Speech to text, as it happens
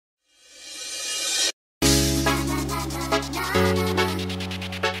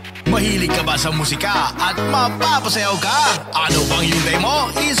Mahilig ka ba sa musika at mapapasayaw ka? Ano bang hintay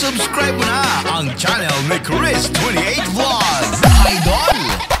mo? I-subscribe mo na ang channel ni Chris 28 Vlog. Idol!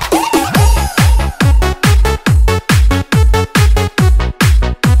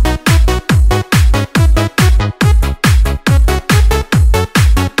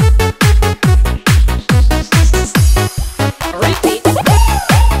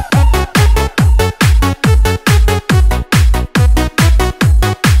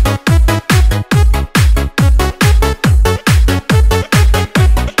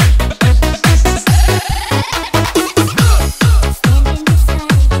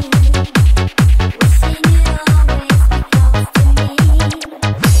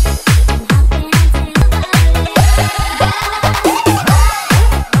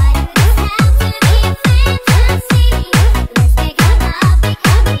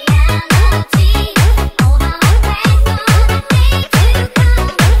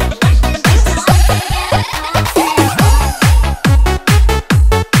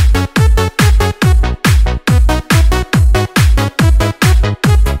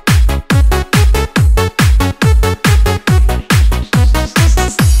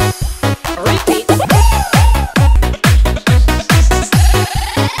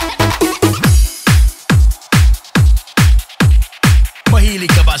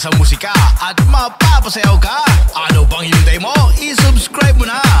 Mahilig ka ba sa musika at mapapasayaw ka? Ano bang hintay mo? I-subscribe mo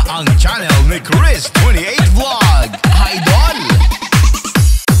na ang channel ni Chris 28 Vlog. Idol!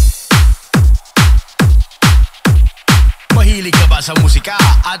 Mahilig ka ba sa musika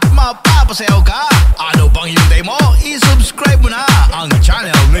at mapapasayaw ka? Ano bang hintay mo? I-subscribe mo na ang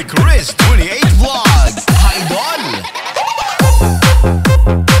channel ni Chris 28 Vlog. Idol!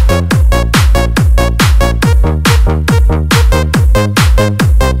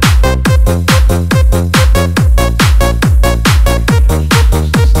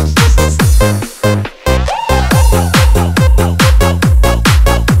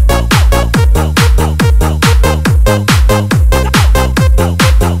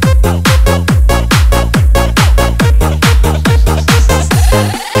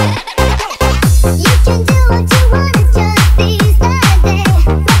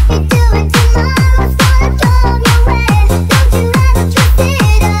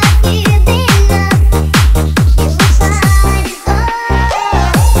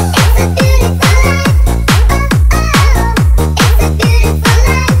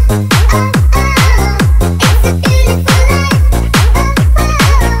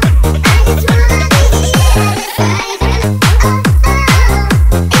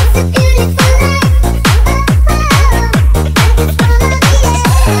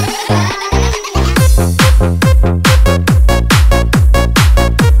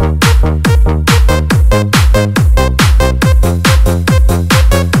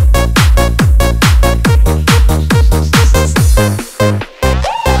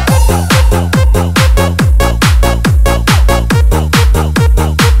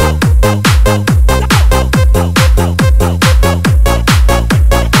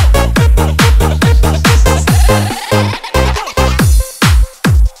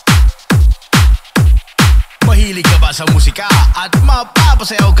 Mahilig ka ba sa musika at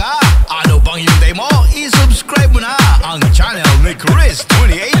mapapasayaw ka? Ano bang hintay mo? I-subscribe mo na ang channel ni Chris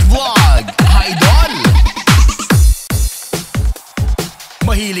 28 Vlog. Idol!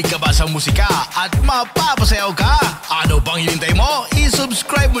 Mahilig ka ba sa musika at mapapasayaw ka? Ano bang hintay mo?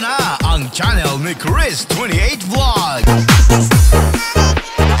 I-subscribe mo na ang channel ni Chris 28 Vlog.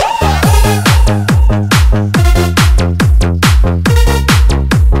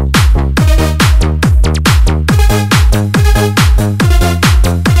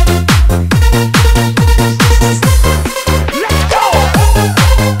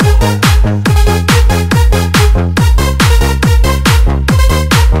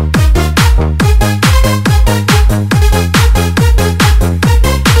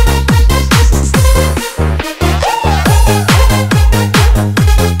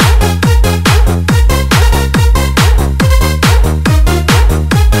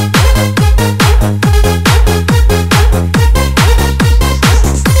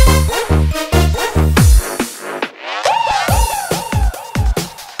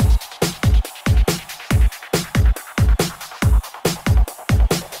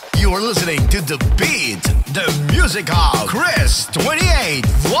 You're listening to The Beat, the music of Chris 28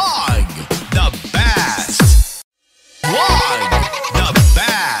 Vlog, the best. Vlog, the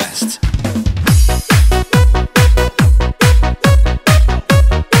best.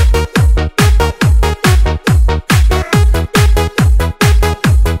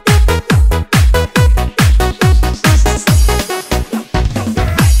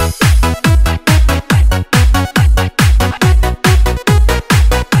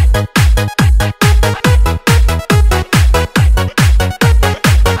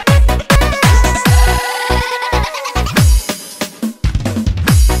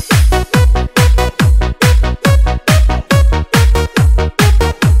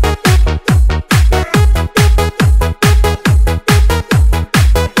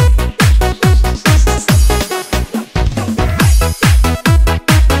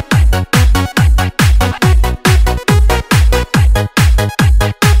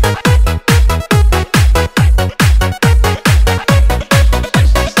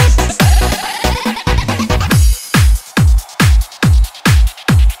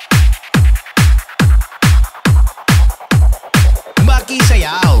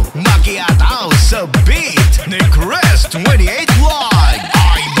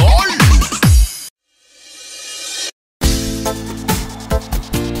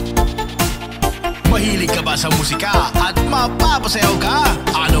 ba sa musika at mapapasayaw ka?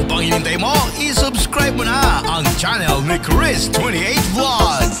 Ano pang hinintay mo? I-subscribe mo na ang channel ni Chris28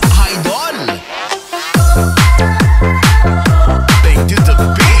 Vlog. Idol! Take to the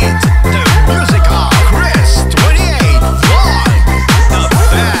beat, the music of Chris28 Vlog. The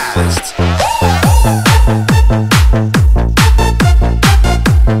best!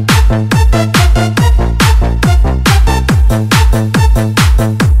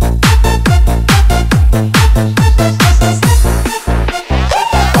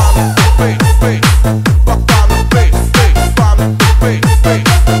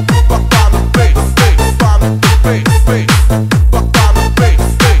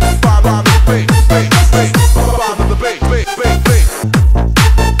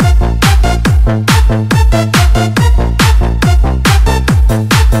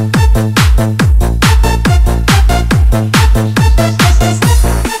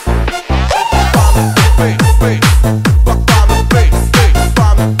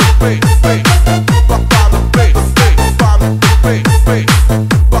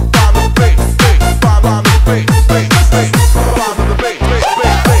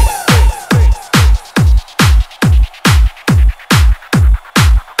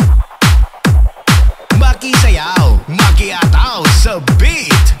 Makisayaw, makiataw sa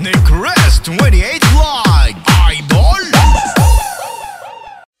beat ni Chris28 Vlog. Idol!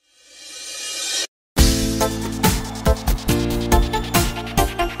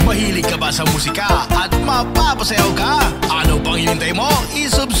 Mahilig ka ba sa musika at mapapasayaw ka? Ano pang hinintay mo?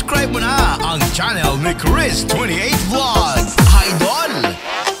 I-subscribe mo na ang channel ni Chris28 Vlog. Idol!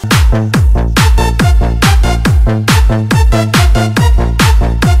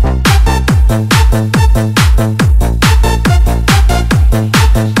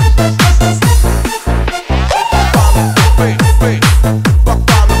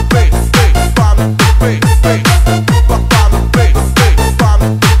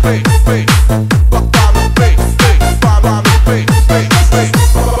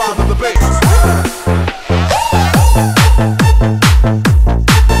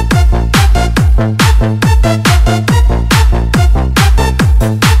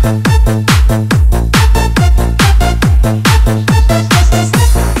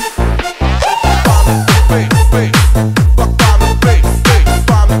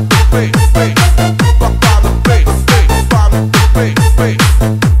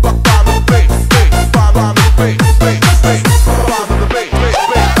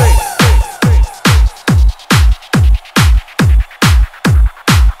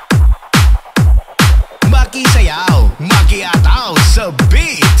 Makisayaw, makiataw sa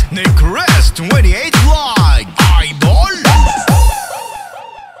beat ni Chris28 Vlog. Idol!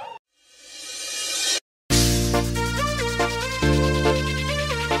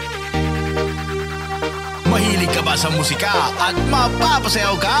 Mahilig ka ba sa musika at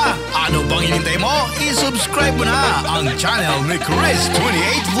mapapasayaw ka? Ano pang hinintay mo? I-subscribe mo na ang channel ni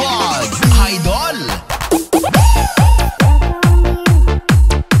Chris28 Vlog. Idol!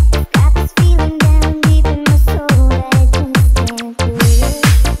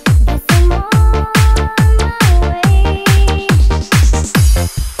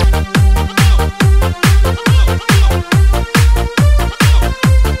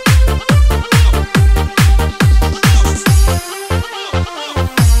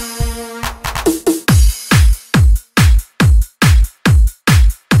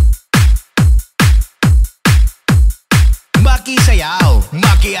 Makisayaw,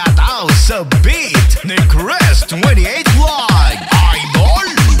 makiataw sa beat ni Chris28 Vlog. Idol!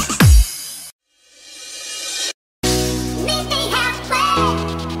 Meet me halfway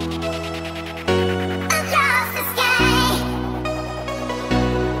across the sky.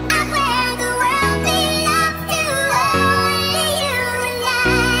 I'm where the world belongs to only you and I.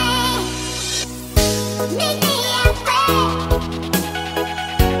 Meet me halfway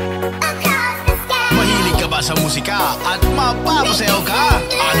across the sky. Mahilig ka ba sa musika at mapapasayaw ka?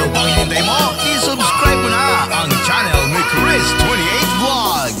 Ano pang hinintay mo? I-subscribe mo na ang channel ni Chris28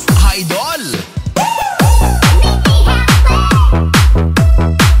 Vlog. Idol!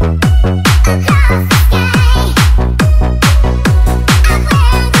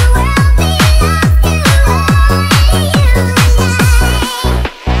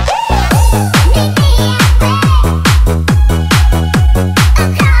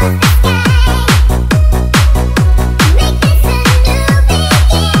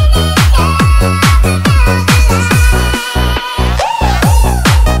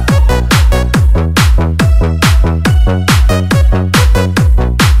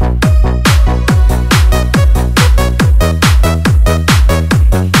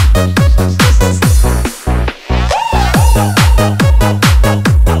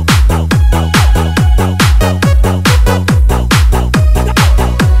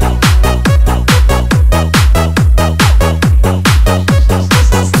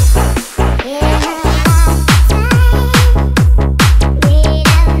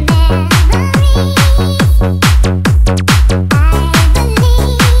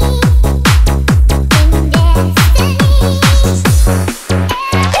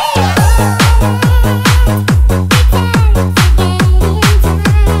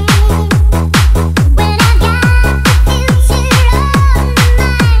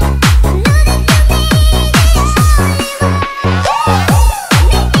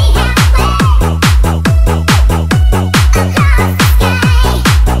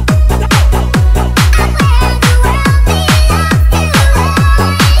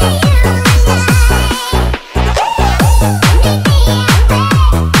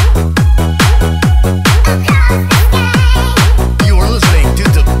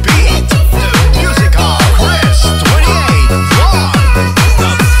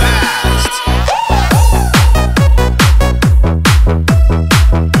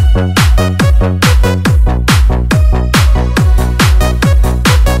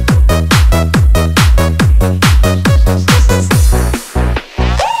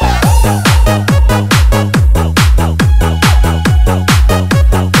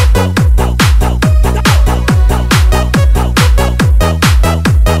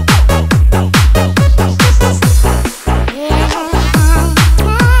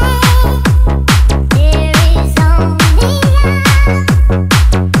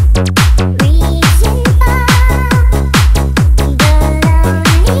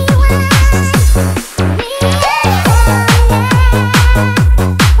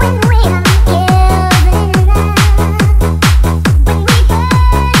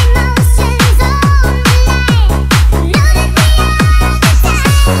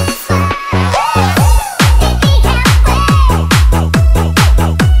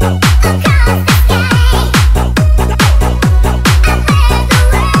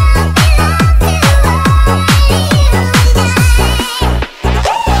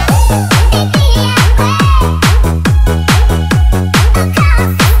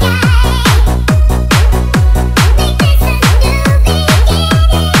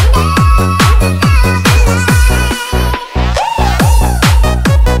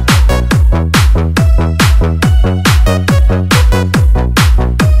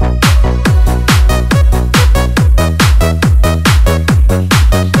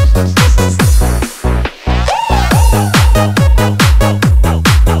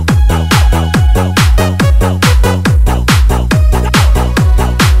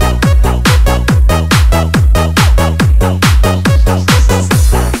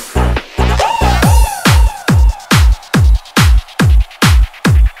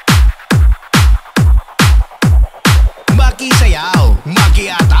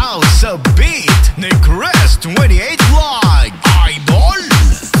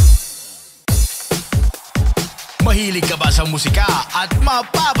 musika at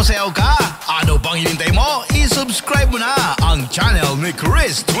mapapasayaw ka. Ano pang hinintay mo? I-subscribe mo na ang channel ni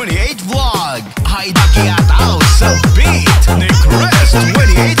Chris28 Vlog. Ay nakiyataw sa beat ni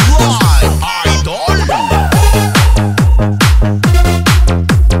Chris28 Vlog. Idol!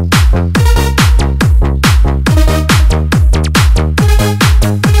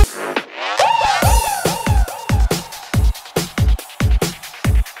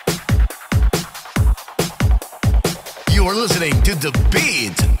 You are listening to The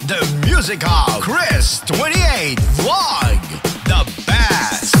Beat, the music of Chris28 Vlog, the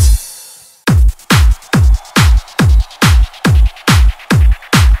best.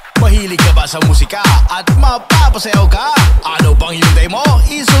 Mahilig ka ba sa musika at mapapasayaw ka? Ano pang hinintay mo?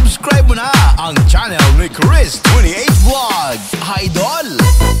 I-subscribe mo na ang channel ni Chris28 Vlog. Idol!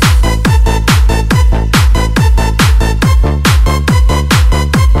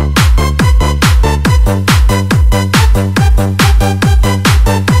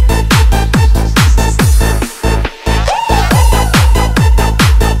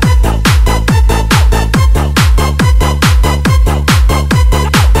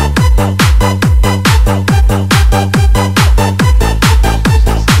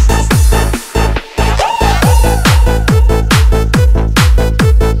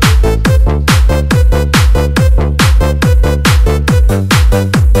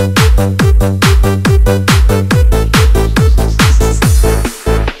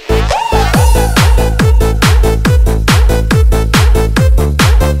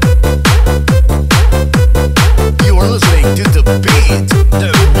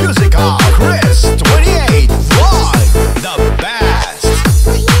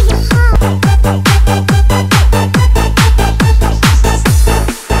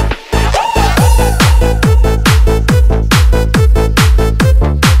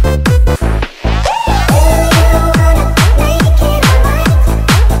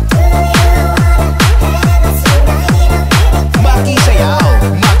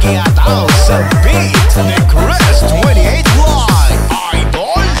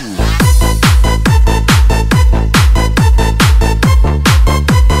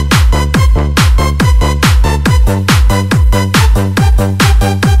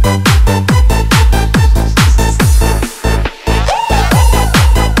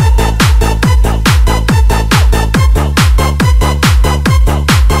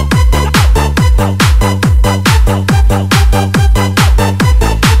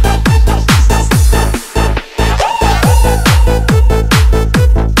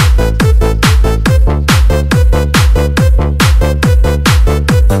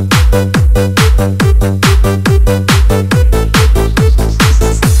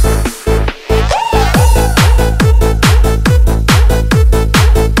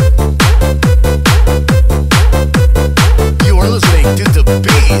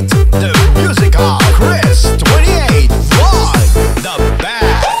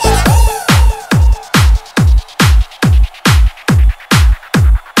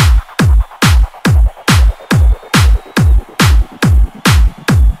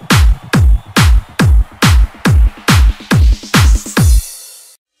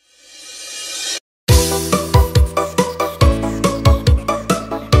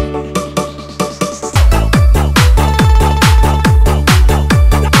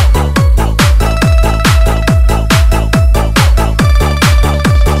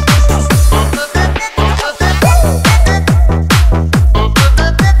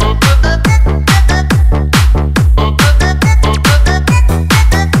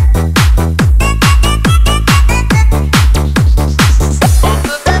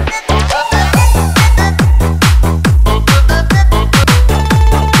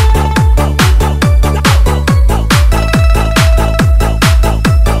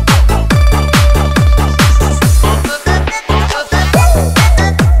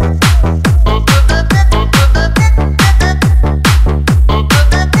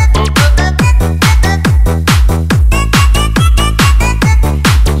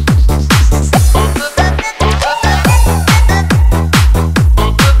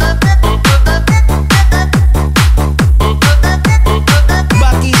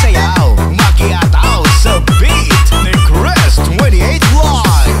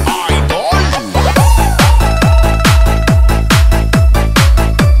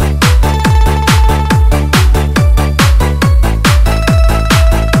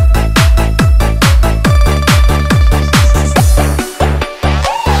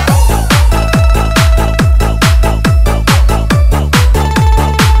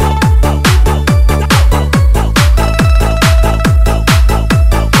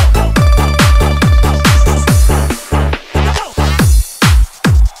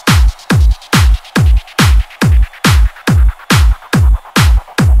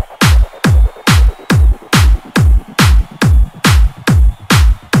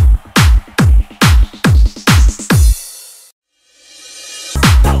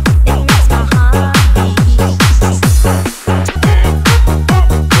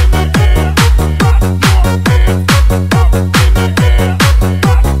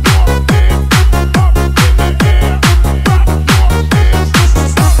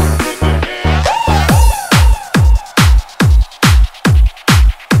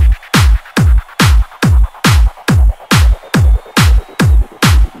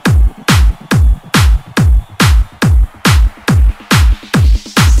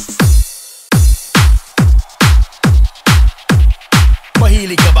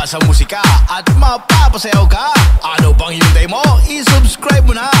 Mahilig ka ba sa musika at mapapasayaw ka? Ano pang hinintay mo? I-subscribe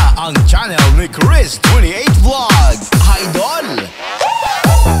mo na ang channel ni Chris 28 Vlog. Idol!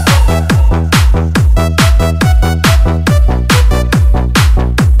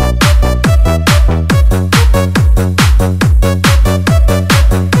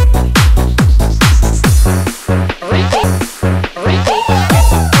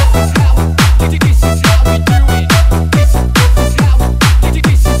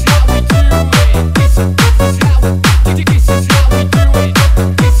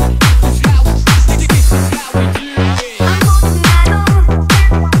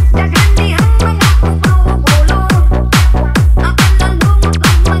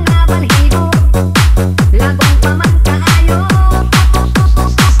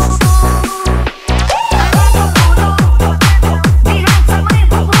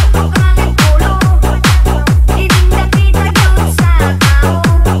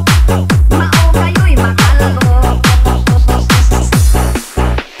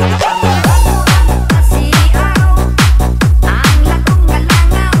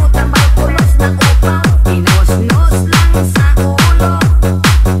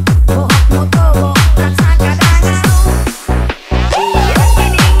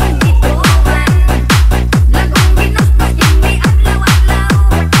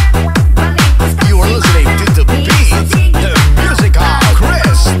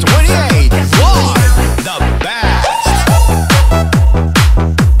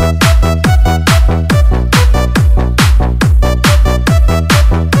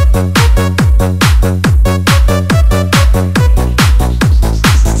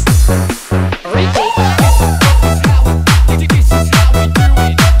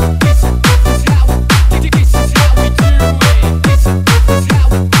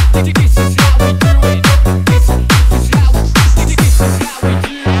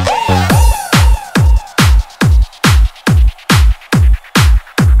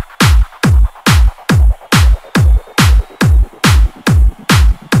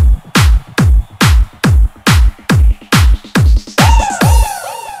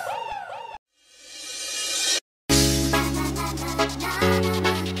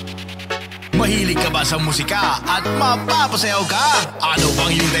 Mahilig ka ba sa musika at mapapasayaw ka? Ano pang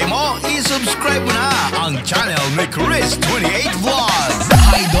hinintay mo? I-subscribe mo na ang channel ni Chris 28 Vlog.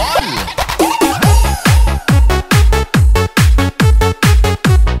 Idol!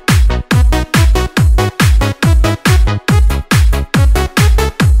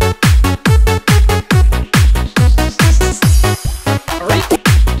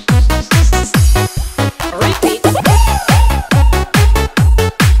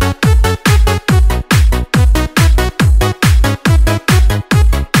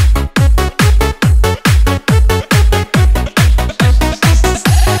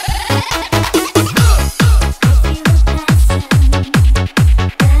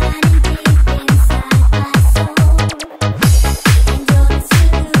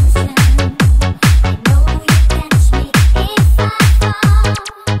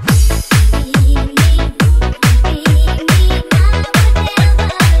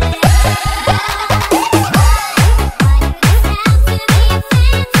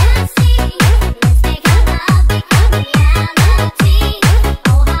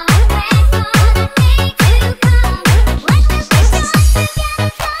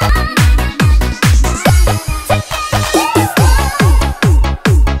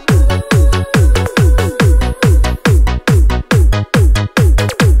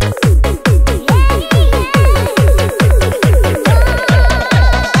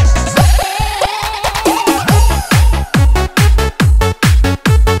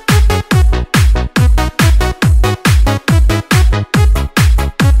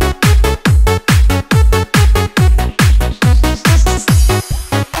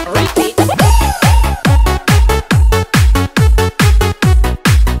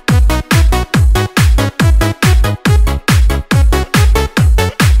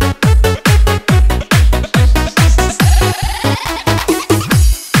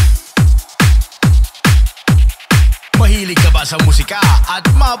 Sa musika at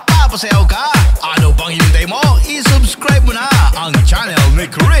mapapasayaw ka? Ano pang hinintay mo? I-subscribe mo na ang channel ni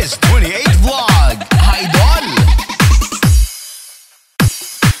Chris 28 Vlog. Idol!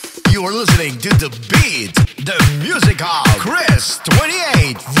 You're listening to The Beat, the music of Chris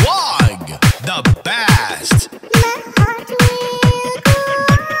 28 Vlog. The best!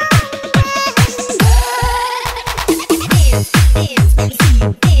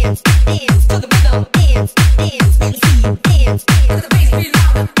 Dance to the rhythm, dance to the bass, be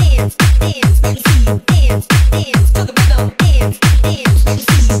louder. Dance to the rhythm, dance to the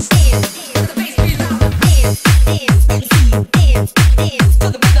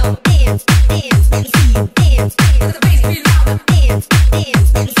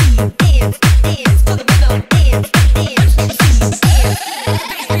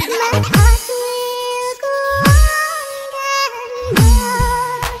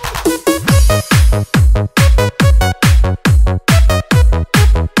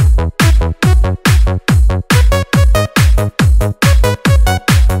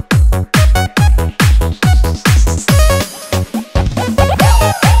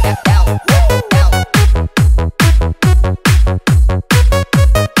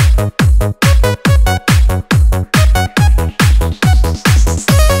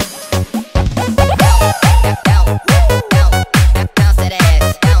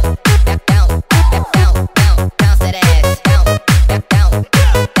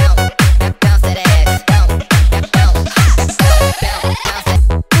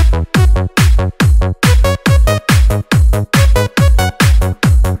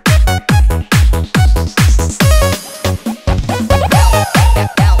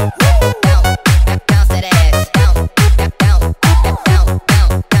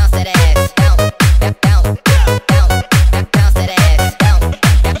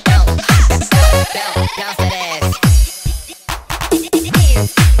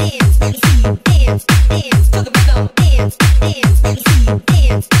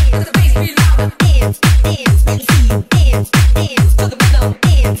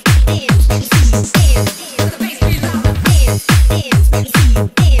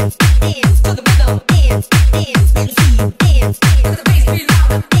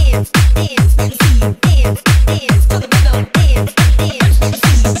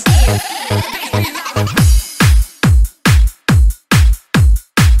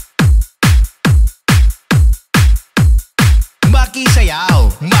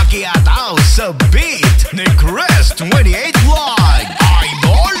Makisayaw, makiataw sa beat ni Chris 28 Vlog.